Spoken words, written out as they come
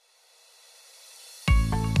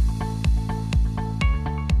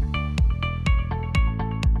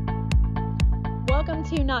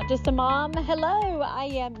to Not Just a Mom. Hello, I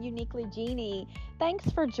am Uniquely Jeannie.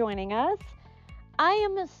 Thanks for joining us. I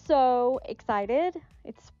am so excited.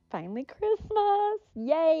 It's finally Christmas.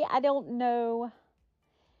 Yay. I don't know.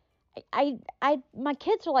 My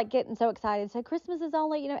kids are like getting so excited. So Christmas is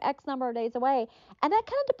only, X number of days away. And that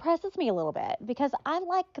kind of depresses me a little bit because I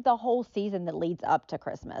like the whole season that leads up to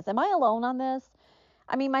Christmas. Am I alone on this?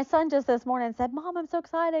 I mean, my son just this morning said, Mom, I'm so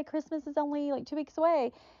excited. Christmas is only like 2 weeks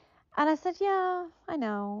away. And I said, yeah, I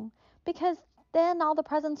know, because then all the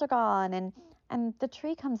presents are gone and the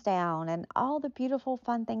tree comes down and all the beautiful,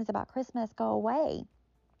 fun things about Christmas go away.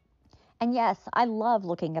 And yes, I love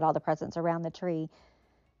looking at all the presents around the tree.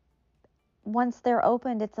 Once they're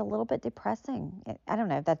opened, it's a little bit depressing. I don't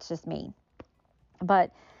know, that's just me.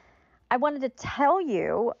 But I wanted to tell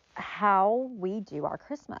you how we do our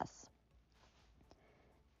Christmas.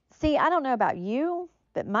 See, I don't know about you,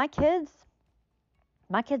 but my kids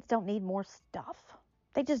don't need more stuff.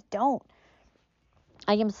 They just don't.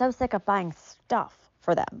 I am so sick of buying stuff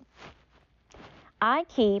for them. I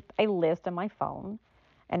keep a list on my phone,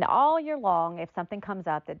 and all year long, if something comes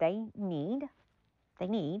up that they need,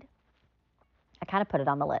 I kind of put it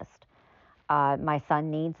on the list. My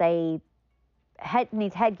son needs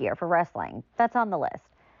headgear for wrestling. That's on the list.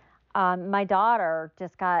 My daughter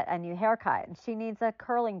just got a new haircut, and she needs a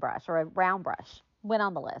curling brush or a round brush. Went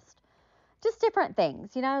on the list. Just different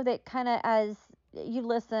things, that kind of as you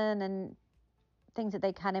listen and things that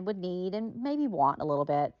they kind of would need and maybe want a little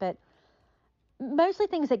bit, but mostly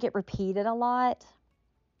things that get repeated a lot,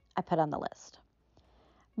 I put on the list.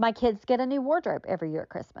 My kids get a new wardrobe every year at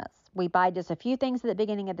Christmas. We buy just a few things at the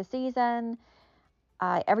beginning of the season.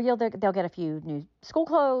 Every year they'll get a few new school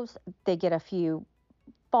clothes. They get a few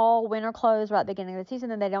fall, winter clothes right at the beginning of the season,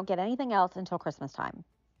 and they don't get anything else until Christmas time.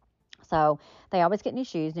 So they always get new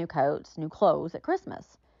shoes, new coats, new clothes at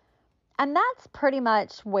Christmas. And that's pretty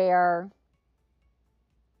much where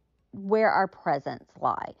our presents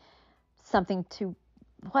lie. How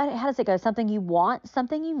does it go? Something you want,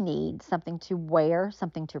 something you need, something to wear,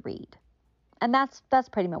 something to read. And that's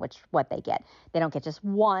pretty much what they get. They don't get just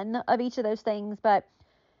one of each of those things, but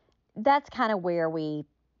that's kind of where we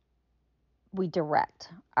direct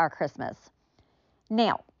our Christmas.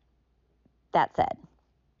 Now, that said,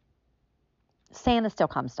 Santa still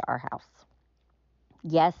comes to our house.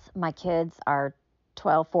 Yes, my kids are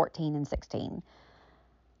 12, 14, and 16.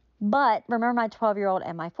 But remember, my 12-year-old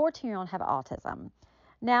and my 14-year-old have autism.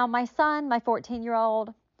 Now, my son, my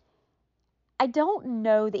 14-year-old, I don't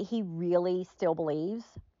know that he really still believes.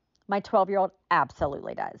 My 12-year-old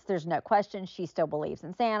absolutely does. There's no question. She still believes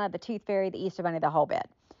in Santa, the Tooth Fairy, the Easter Bunny, the whole bit.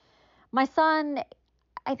 My son,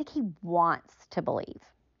 I think he wants to believe.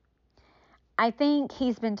 I think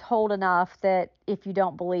he's been told enough that if you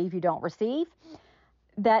don't believe, you don't receive,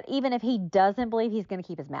 that even if he doesn't believe, he's going to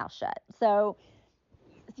keep his mouth shut. So,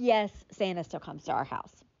 yes, Santa still comes to our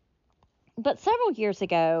house. But several years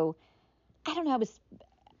ago,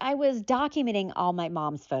 I was documenting all my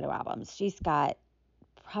mom's photo albums. She's got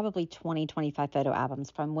probably 20, 25 photo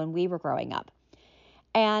albums from when we were growing up.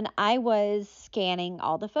 And I was scanning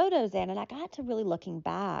all the photos in, and I got to really looking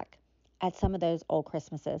back at some of those old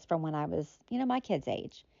Christmases from when I was, my kid's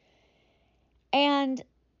age. And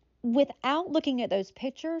without looking at those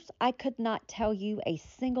pictures, I could not tell you a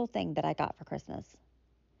single thing that I got for Christmas.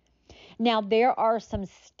 Now, there are some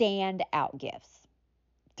standout gifts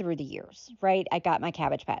through the years, right? I got my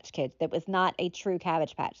Cabbage Patch Kids. That was not a true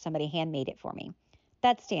Cabbage Patch. Somebody handmade it for me.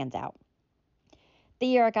 That stands out. The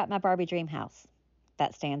year I got my Barbie Dream House.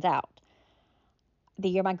 That stands out. The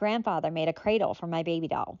year my grandfather made a cradle for my baby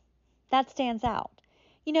doll. That stands out.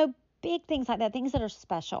 Big things like that, things that are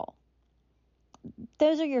special.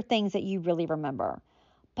 Those are your things that you really remember.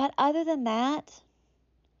 But other than that,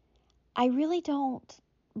 I really don't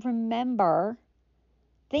remember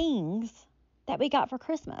things that we got for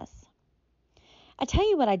Christmas. I tell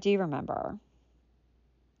you what I do remember.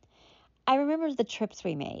 I remember the trips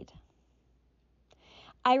we made.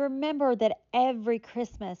 I remember that every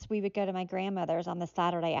Christmas we would go to my grandmother's on the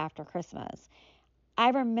Saturday after Christmas. I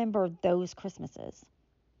remember those Christmases.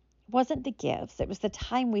 It wasn't the gifts. It was the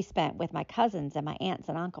time we spent with my cousins and my aunts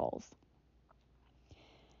and uncles.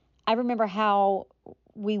 I remember how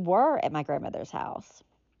we were at my grandmother's house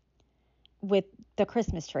with the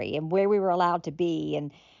Christmas tree and where we were allowed to be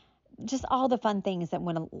and just all the fun things that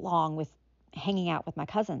went along with hanging out with my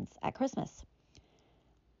cousins at Christmas.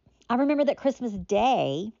 I remember that Christmas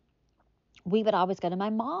Day, we would always go to my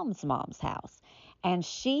mom's house, and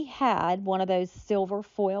she had one of those silver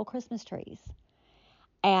foil Christmas trees,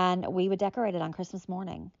 and we would decorate it on Christmas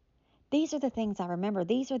morning. These are the things I remember.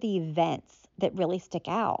 These are the events that really stick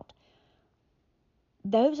out.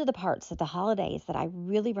 those are the parts of the holidays that I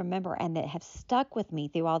really remember and that have stuck with me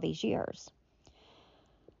through all these years.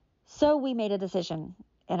 So we made a decision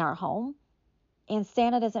in our home, and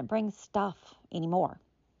Santa doesn't bring stuff anymore.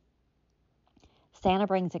 Santa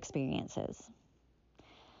brings experiences.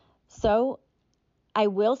 So I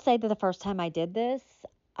will say that the first time I did this,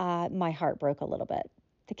 my heart broke a little bit.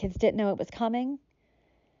 The kids didn't know it was coming,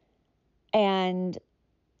 and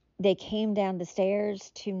they came down the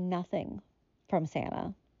stairs to nothing from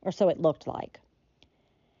Santa, or so it looked like.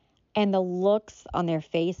 And the looks on their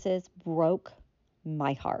faces broke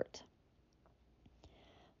my heart.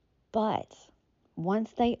 But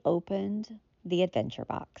once they opened the adventure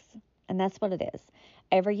box, and that's what it is,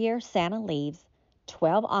 every year Santa leaves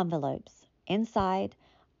 12 envelopes inside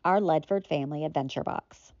our Ledford family adventure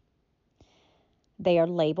box. They are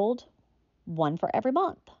labeled one for every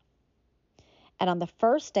month. And on the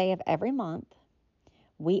first day of every month,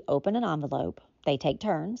 we open an envelope, they take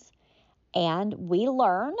turns, and we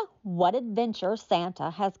learn what adventure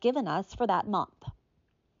Santa has given us for that month.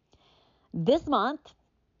 This month,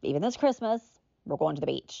 even this Christmas, we're going to the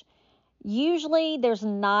beach. Usually there's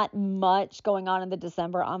not much going on in the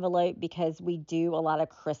December envelope because we do a lot of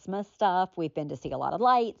Christmas stuff. We've been to see a lot of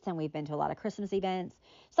lights and we've been to a lot of Christmas events.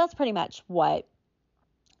 So that's pretty much what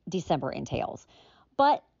December entails.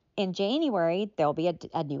 But in January, there'll be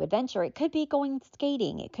a new adventure. It could be going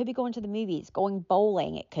skating. It could be going to the movies, going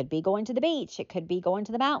bowling. It could be going to the beach. It could be going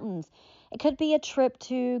to the mountains. It could be a trip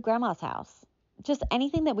to grandma's house. Just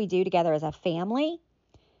anything that we do together as a family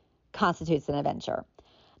constitutes an adventure.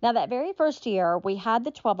 Now, that very first year, we had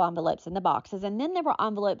the 12 envelopes in the boxes, and then there were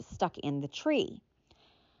envelopes stuck in the tree.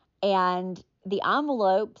 And the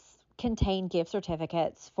envelopes contained gift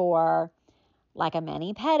certificates for like a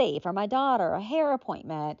mani-pedi for my daughter, a hair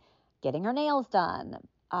appointment, getting her nails done.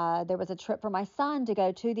 There was a trip for my son to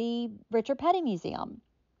go to the Richard Petty Museum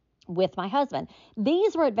with my husband.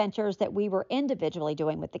 These were adventures that we were individually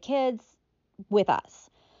doing with the kids, with us.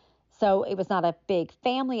 So it was not a big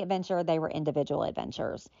family adventure. They were individual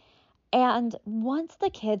adventures. And once the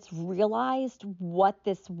kids realized what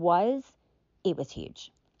this was, it was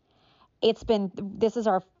huge. This is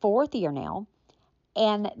our 4th year now.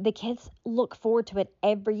 And the kids look forward to it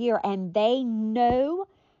every year, and they know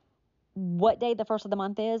what day the first of the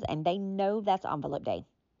month is, and they know that's envelope day.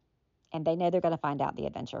 And they know they're going to find out the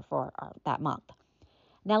adventure for that month.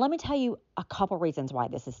 Now, let me tell you a couple reasons why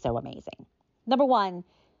this is so amazing. Number one,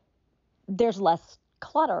 there's less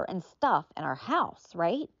clutter and stuff in our house,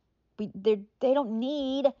 right? They don't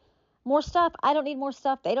need more stuff. I don't need more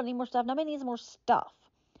stuff. They don't need more stuff. Nobody needs more stuff.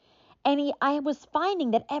 And I was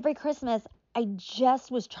finding that every Christmas, I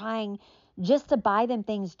just was trying just to buy them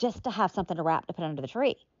things just to have something to wrap to put under the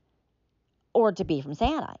tree or to be from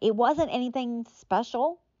Santa. It wasn't anything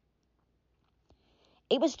special.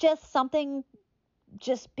 It was just something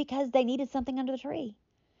just because they needed something under the tree.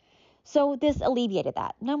 So this alleviated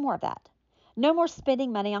that. No more of that. No more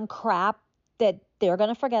spending money on crap that they're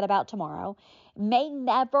going to forget about tomorrow. May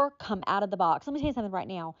never come out of the box. Let me tell you something right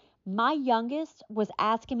now. My youngest was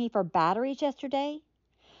asking me for batteries yesterday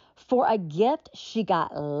for a gift she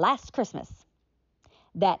got last Christmas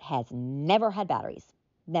that has never had batteries.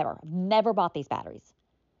 Never bought these batteries.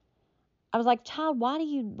 I was like, child, why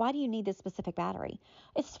do you need this specific battery?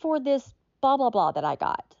 It's for this blah, blah, blah that I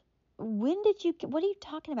got. What are you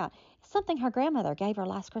talking about? It's something her grandmother gave her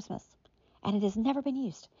last Christmas, and it has never been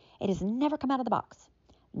used. It has never come out of the box.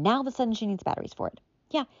 Now all of a sudden she needs batteries for it.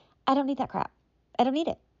 Yeah, I don't need that crap. I don't need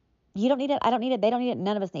it. You don't need it. I don't need it. They don't need it.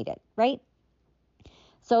 None of us need it, right?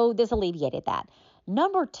 So this alleviated that.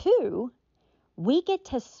 Number two, we get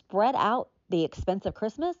to spread out the expense of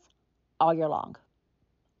Christmas all year long.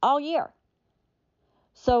 All year.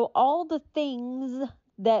 So all the things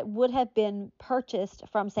that would have been purchased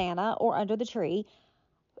from Santa or under the tree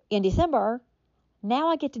in December, now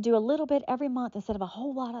I get to do a little bit every month instead of a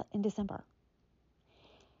whole lot in December.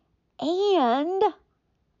 And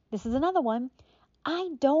this is another one.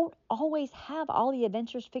 I don't always have all the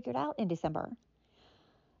adventures figured out in December.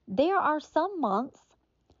 There are some months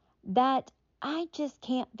that I just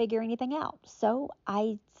can't figure anything out. So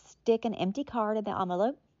I stick an empty card in the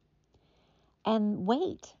envelope and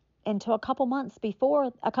wait until a couple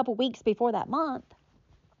weeks before that month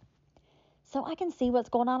so I can see what's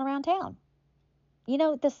going on around town. You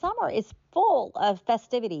know, the summer is full of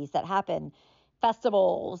festivities that happen,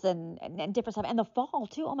 festivals and different stuff. And the fall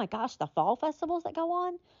too. Oh my gosh, the fall festivals that go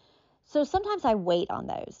on. So sometimes I wait on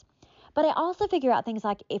those. But I also figure out things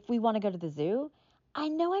like if we want to go to the zoo, I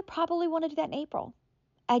know I probably want to do that in April.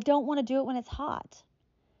 I don't want to do it when it's hot.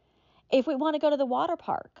 If we want to go to the water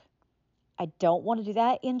park, I don't want to do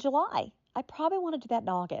that in July. I probably want to do that in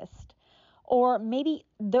August, or maybe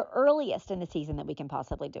the earliest in the season that we can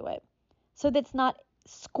possibly do it, so that's not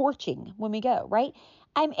scorching when we go, right?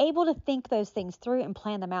 I'm able to think those things through and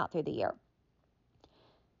plan them out through the year.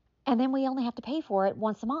 And then we only have to pay for it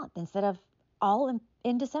once a month instead of all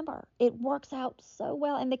in December. It works out so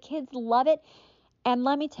well, and the kids love it. And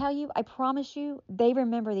let me tell you, I promise you, they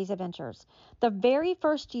remember these adventures. The very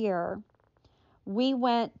first year we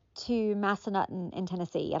went to Massanutten in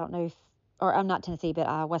Tennessee. I don't know if, or I'm not Tennessee,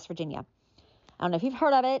 but West Virginia. I don't know if you've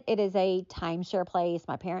heard of it. It is a timeshare place.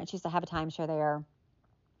 My parents used to have a timeshare there.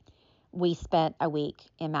 We spent a week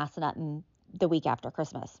in Massanutten the week after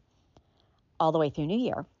Christmas, all the way through New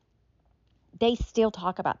Year. They still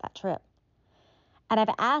talk about that trip. And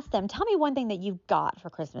I've asked them, tell me one thing that you got for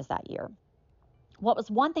Christmas that year. What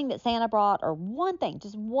was one thing that Santa brought, or one thing,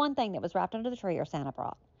 just one thing that was wrapped under the tree or Santa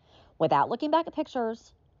brought? Without looking back at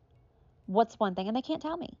pictures, what's one thing? And they can't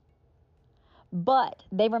tell me. But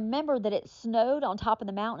they remember that it snowed on top of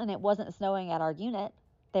the mountain and it wasn't snowing at our unit.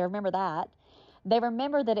 They remember that. They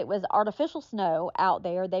remember that it was artificial snow out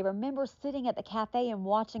there. They remember sitting at the cafe and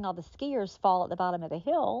watching all the skiers fall at the bottom of the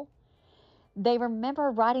hill. They remember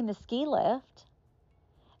riding the ski lift.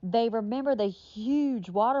 They remember the huge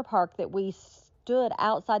water park that we stood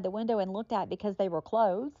outside the window and looked at because they were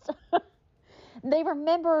closed. They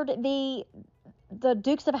remembered the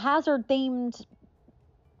Dukes of Hazzard themed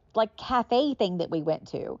like cafe thing that we went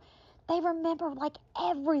to. They remember like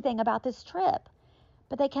everything about this trip,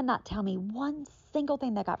 but they cannot tell me one single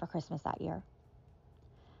thing they got for Christmas that year.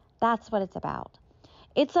 That's what it's about.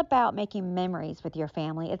 It's about making memories with your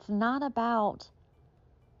family. It's not about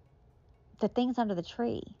the things under the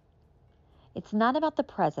tree. It's not about the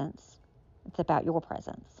presents. It's about your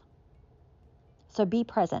presence. So be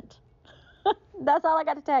present. That's all I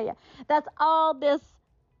got to tell you. That's all this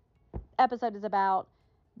episode is about.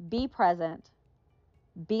 Be present.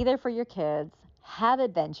 Be there for your kids. Have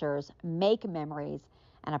adventures. Make memories.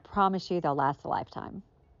 And I promise you they'll last a lifetime.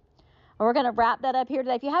 We're going to wrap that up here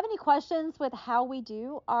today. If you have any questions with how we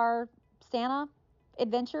do our Santa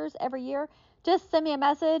adventures every year, just send me a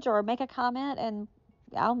message or make a comment and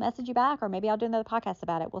I'll message you back, or maybe I'll do another podcast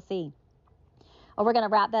about it. We'll see. We're going to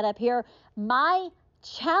wrap that up here. My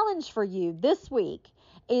challenge for you this week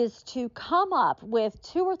is to come up with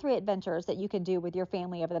 2 or 3 adventures that you can do with your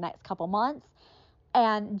family over the next couple months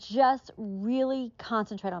and just really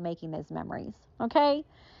concentrate on making those memories. Okay?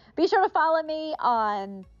 Be sure to follow me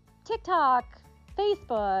on TikTok,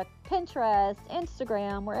 Facebook, Pinterest,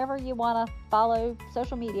 Instagram, wherever you want to follow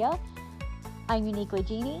social media. I'm Uniquely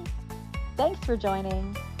Jeannie. Thanks for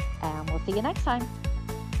joining, and we'll see you next time.